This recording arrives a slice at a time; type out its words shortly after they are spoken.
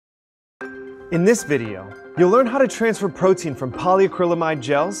In this video, you'll learn how to transfer protein from polyacrylamide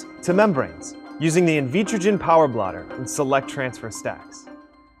gels to membranes using the Invitrogen Power Blotter and Select transfer stacks.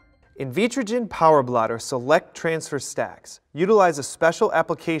 Invitrogen Power Blotter Select transfer stacks utilize a special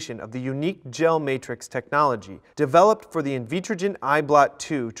application of the unique gel matrix technology developed for the Invitrogen Blot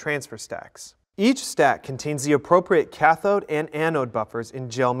 2 transfer stacks. Each stack contains the appropriate cathode and anode buffers in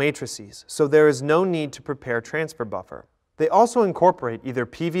gel matrices, so there is no need to prepare transfer buffer. They also incorporate either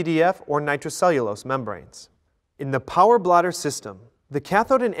PVDF or nitrocellulose membranes. In the Power Blotter system, the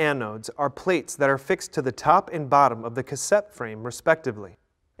cathode and anodes are plates that are fixed to the top and bottom of the cassette frame respectively,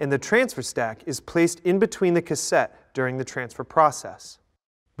 and the transfer stack is placed in between the cassette during the transfer process.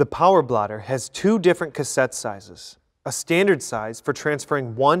 The Power Blotter has two different cassette sizes, a standard size for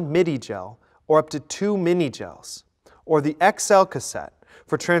transferring one midi gel or up to 2 mini gels, or the XL cassette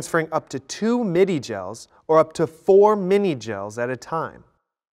for transferring up to 2 midi gels or up to 4 mini gels at a time.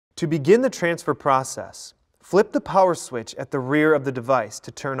 To begin the transfer process, flip the power switch at the rear of the device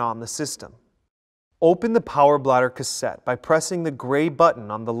to turn on the system. Open the Power Blotter cassette by pressing the gray button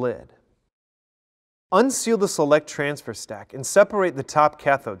on the lid. Unseal the Select transfer stack and separate the top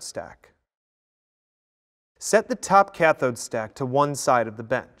cathode stack. Set the top cathode stack to one side of the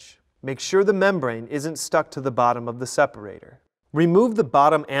bench. Make sure the membrane isn't stuck to the bottom of the separator. Remove the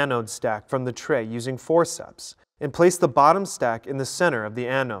bottom anode stack from the tray using forceps and place the bottom stack in the center of the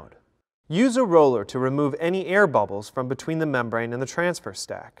anode. Use a roller to remove any air bubbles from between the membrane and the transfer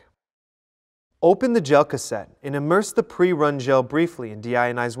stack. Open the gel cassette and immerse the pre-run gel briefly in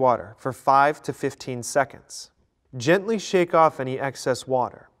deionized water for 5 to 15 seconds. Gently shake off any excess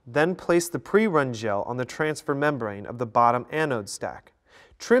water, then place the pre-run gel on the transfer membrane of the bottom anode stack.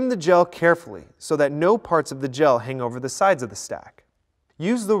 Trim the gel carefully so that no parts of the gel hang over the sides of the stack.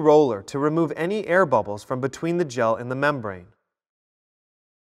 Use the roller to remove any air bubbles from between the gel and the membrane.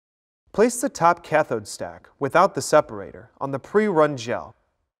 Place the top cathode stack, without the separator, on the pre-run gel.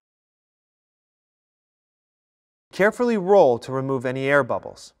 Carefully roll to remove any air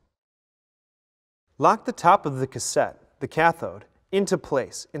bubbles. Lock the top of the cassette, the cathode, into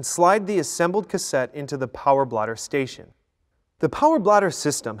place and slide the assembled cassette into the Power Blotter station. The Power Blotter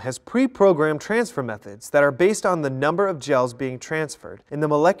system has pre-programmed transfer methods that are based on the number of gels being transferred and the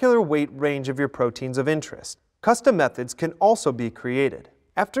molecular weight range of your proteins of interest. Custom methods can also be created.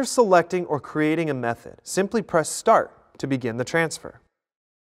 After selecting or creating a method, simply press Start to begin the transfer.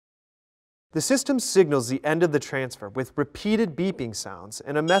 The system signals the end of the transfer with repeated beeping sounds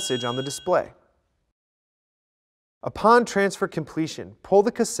and a message on the display. Upon transfer completion, pull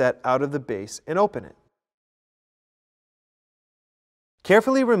the cassette out of the base and open it.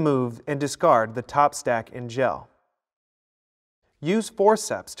 Carefully remove and discard the top stack and gel. Use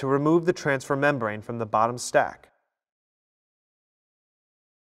forceps to remove the transfer membrane from the bottom stack.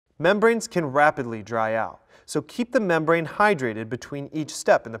 Membranes can rapidly dry out, so keep the membrane hydrated between each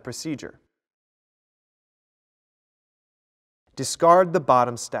step in the procedure. Discard the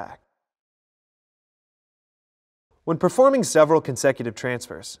bottom stack. When performing several consecutive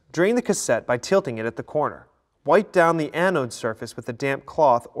transfers, drain the cassette by tilting it at the corner. Wipe down the anode surface with a damp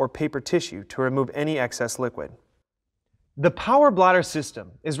cloth or paper tissue to remove any excess liquid. The Power Blotter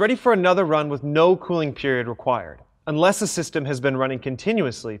system is ready for another run with no cooling period required, unless the system has been running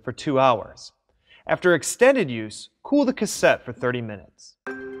continuously for 2 hours. After extended use, cool the cassette for 30 minutes.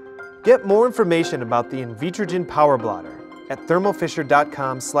 Get more information about the Invitrogen Power Blotter at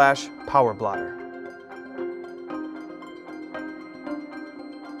thermofisher.com/powerblotter.